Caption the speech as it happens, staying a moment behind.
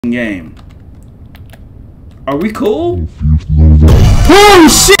game. Are we cool? Oh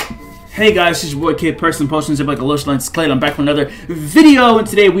shit! Hey guys, it's your boy Kid Person posting zip like a lotion lens Clay. I'm back with another video, and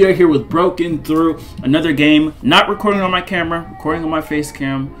today we are here with Broken Through, another game. Not recording on my camera, recording on my face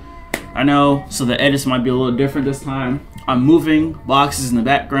cam. I know, so the edits might be a little different this time. I'm moving boxes in the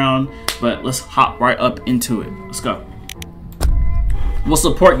background, but let's hop right up into it. Let's go. We'll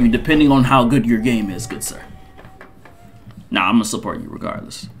support you depending on how good your game is, good sir. Nah, I'm gonna support you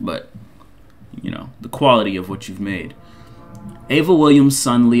regardless, but you know, the quality of what you've made. Ava Williams'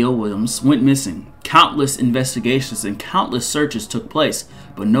 son Leo Williams went missing. Countless investigations and countless searches took place,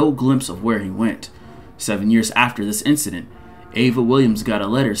 but no glimpse of where he went. 7 years after this incident, Ava Williams got a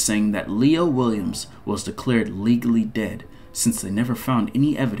letter saying that Leo Williams was declared legally dead, since they never found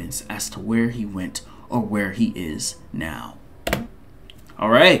any evidence as to where he went or where he is now. All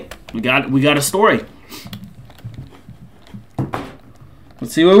right, we got a story.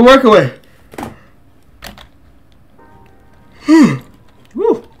 Let's see what we're working with.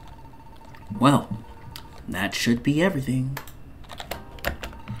 Woo. Well, that should be everything.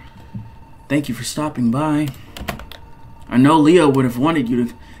 Thank you for stopping by. I know Leo would have wanted you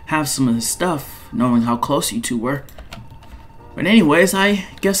to have some of his stuff, knowing how close you two were. But anyways, I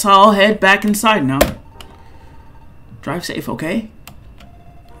guess I'll head back inside now. Drive safe, okay?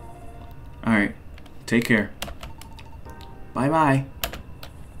 Alright, take care. Bye-bye.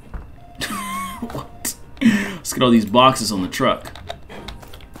 What? Let's get all these boxes on the truck.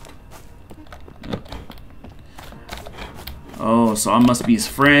 Oh, so I must be his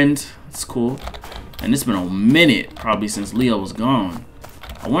friend. That's cool. And it's been a minute, probably, since Leo was gone.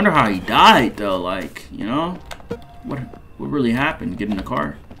 I wonder how he died, though. Like, you know, what really happened? Get in the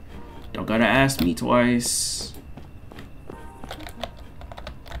car. Don't gotta ask me twice.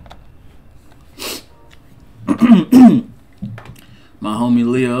 My homie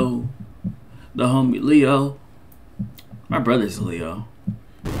Leo. The homie Leo. My brother's Leo.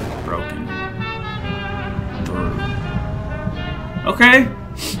 Broken Through. Okay.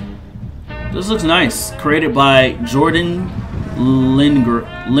 This looks nice. Created by Jordan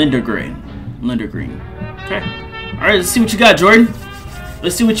Lindergreen. Okay. Alright, let's see what you got, Jordan.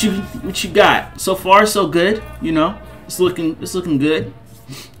 Let's see what you got. So far, so good. You know, it's looking good.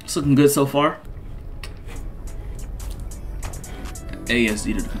 It's looking good so far.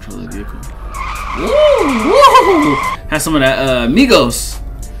 ASD to control the vehicle. Woo! Woo! Has some of that Migos.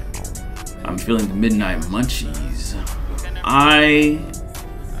 I'm feeling the midnight munchies.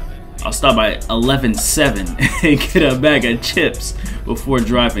 I'll stop by 11-7 and get a bag of chips before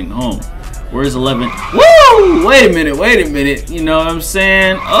driving home. Where's 11? Woo! Wait a minute. You know what I'm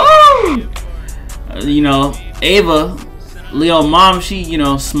saying? Oh! You know, Ava, Leo mom, she, you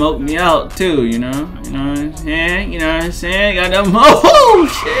know, smoked me out too, you know? You know what I'm saying? You know what I'm saying? Got them, oh,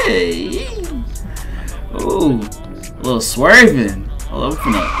 shit! Ooh, a little swerving. Hold up,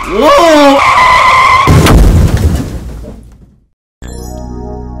 whoa!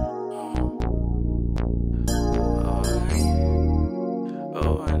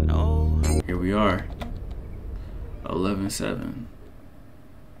 Oh, I know. Here we are. 11-7.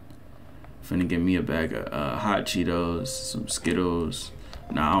 Finna get me a bag of hot Cheetos, some Skittles.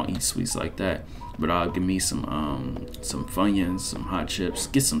 Nah, I don't eat sweets like that. But I'll give me some Funyuns, some hot chips.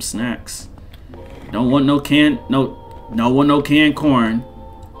 Get some snacks. Don't want no canned corn.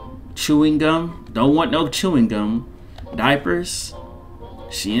 Chewing gum. Don't want no chewing gum. Diapers.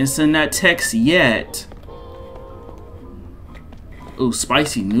 She ain't send that text yet. Ooh,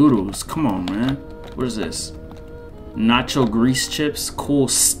 spicy noodles. Come on, man. What is this? Nacho grease chips. Cool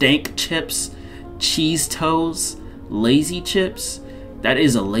stank chips. Cheese toes. Lazy chips. That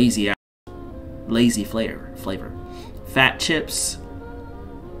is a lazy flavor. Fat chips.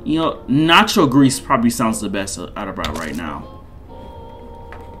 You know, nacho grease probably sounds the best out about right now.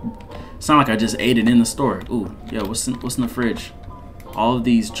 Sound like I just ate it in the store. Ooh, yeah, what's in the fridge? All of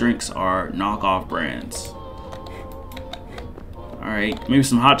these drinks are knockoff brands. Alright, maybe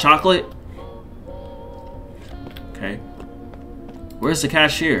some hot chocolate? Okay. Where's the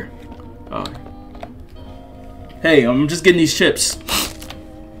cashier? Oh. Hey, I'm just getting these chips.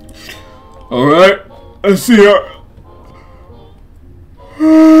 Alright, I see her.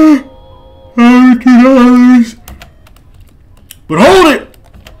 $2. But hold it!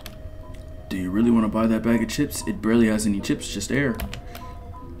 Do you really want to buy that bag of chips? It barely has any chips, just air.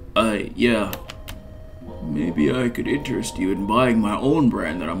 Yeah. Maybe I could interest you in buying my own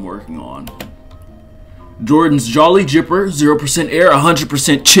brand that I'm working on. Jordan's Jolly Jipper, 0% air,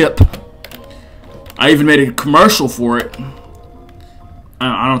 100% chip. I even made a commercial for it.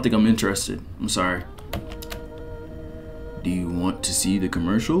 I don't think I'm interested. I'm sorry. Do you want to see the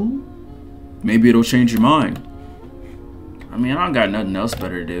commercial? Maybe it'll change your mind. I mean, I don't got nothing else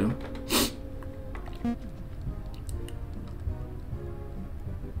better to do.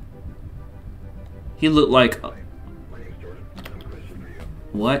 He looked like...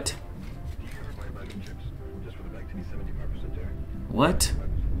 What? What?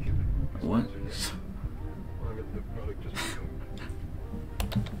 What?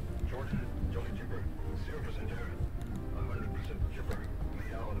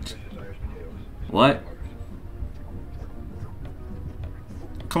 What?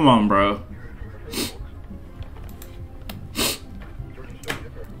 Come on, bro.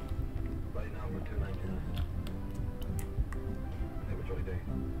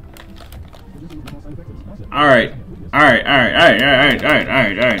 Alright. I've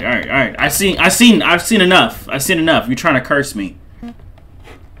seen enough. You're trying to curse me.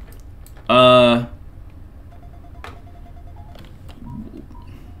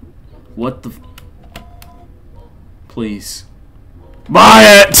 What the please.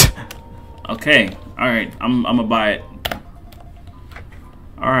 Buy it! Okay. Alright. I'm gonna buy it.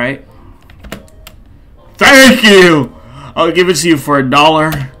 Alright. Thank you! I'll give it to you for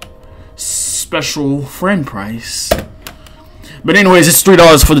 $1. Special friend price. But anyways, it's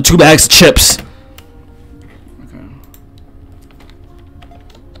 $3 for the 2 bags of chips. Okay.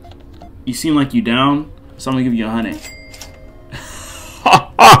 You seem like you down, so I'm gonna give you 100.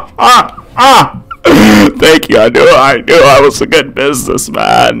 Thank you. I knew I was a good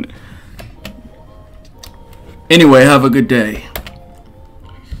businessman. Anyway, have a good day.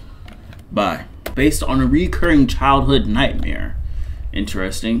 Bye. Based on a recurring childhood nightmare.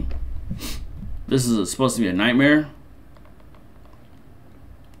 Interesting. This is supposed to be a nightmare.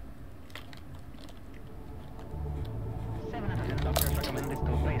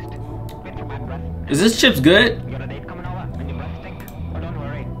 Is this chips good?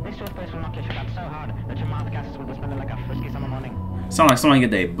 Sound like somebody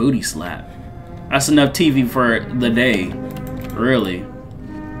get their booty slapped. That's enough TV for the day. Really.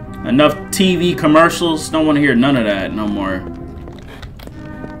 Enough TV commercials. Don't want to hear none of that no more.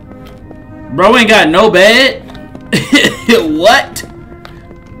 Bro ain't got no bed? What?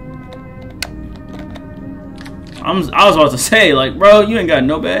 I was about to say, like, bro, you ain't got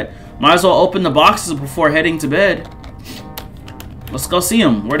no bed. Might as well open the boxes before heading to bed. Let's go see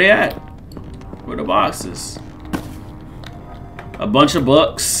them. Where they at? Where the boxes? A bunch of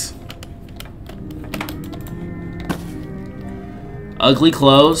books. Ugly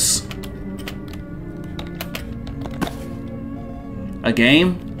clothes. A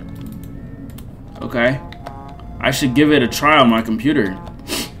game? Okay. I should give it a try on my computer.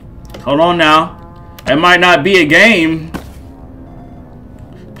 Hold on now. It might not be a game.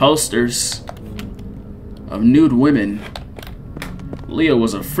 Posters of nude women. Leah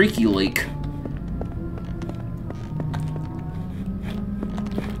was a freaky leak.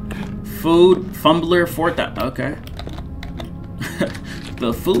 Food fumbler 4,000. Okay.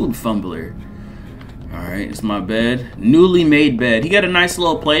 The food fumbler. Alright, it's my bed. Newly made bed. He got a nice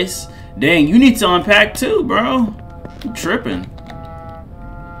little place. Dang, you need to unpack too, bro. I'm tripping.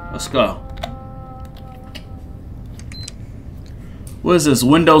 Let's go. What is this?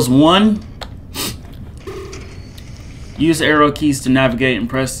 Windows 1? Use arrow keys to navigate and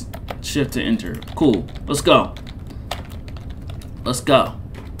press shift to enter. Cool. Let's go. Let's go.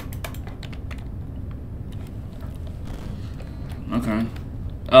 Okay.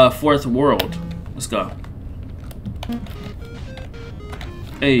 Fourth world. Let's go.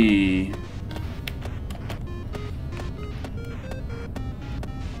 Hey.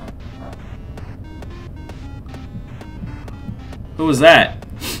 Who was that?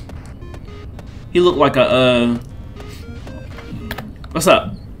 He looked like a, What's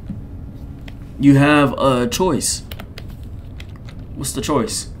up? You have a choice. What's the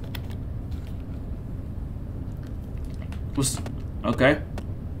choice? Okay.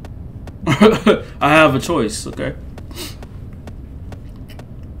 I have a choice, okay.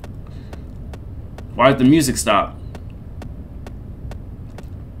 Why did the music stop?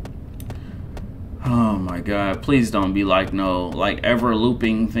 Oh my god, please don't be like no, like ever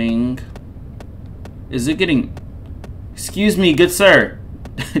looping thing. Is it getting... Excuse me, good sir.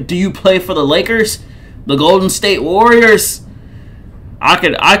 Do you play for the Lakers? The Golden State Warriors? I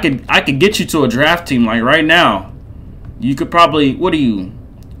could get you to a draft team like right now. You could probably, what are you?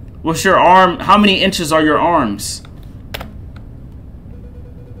 What's your arm? How many inches are your arms?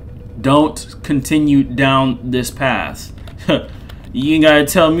 Don't continue down this path. You ain't gotta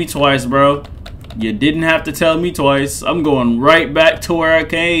tell me twice, bro. You didn't have to tell me twice. I'm going right back to where I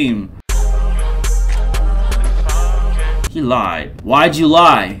came. He lied. Why'd you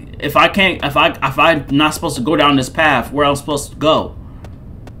lie? If I'm not supposed to go down this path, where I'm supposed to go?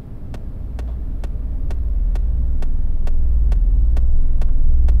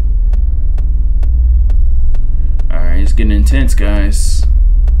 Alright, it's getting intense, guys.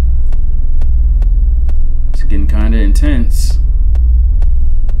 It's getting kinda intense.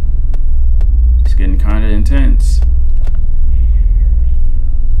 It's getting kinda intense.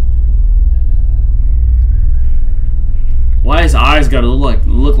 Why his eyes gotta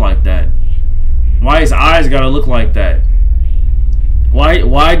look like that? Why his eyes gotta look like that?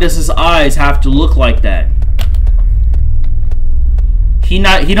 Why does his eyes have to look like that? He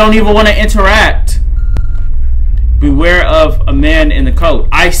don't even want to interact. Beware of a man in the coat.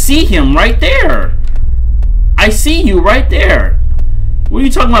 I see him right there. I see you right there. What are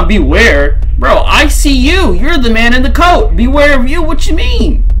you talking about? Beware, bro. I see you. You're the man in the coat. Beware of you. What you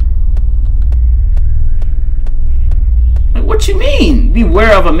mean? Like, what you mean?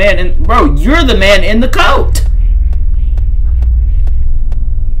 Beware of a man in... Bro, you're the man in the coat.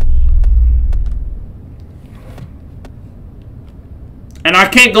 And I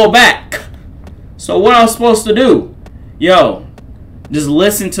can't go back. So what am I supposed to do? Yo, just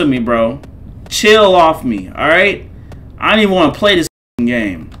listen to me, bro. Chill off me, alright? I don't even want to play this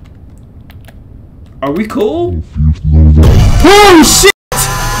game. Are we cool? Oh, shit!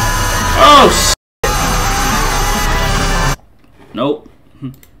 Oh, shit! Nope.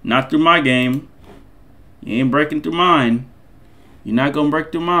 Not through my game. You ain't breaking through mine. You're not gonna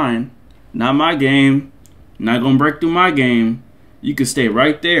break through mine. Not my game. Not gonna break through my game. You can stay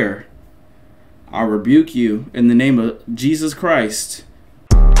right there. I'll rebuke you in the name of Jesus Christ.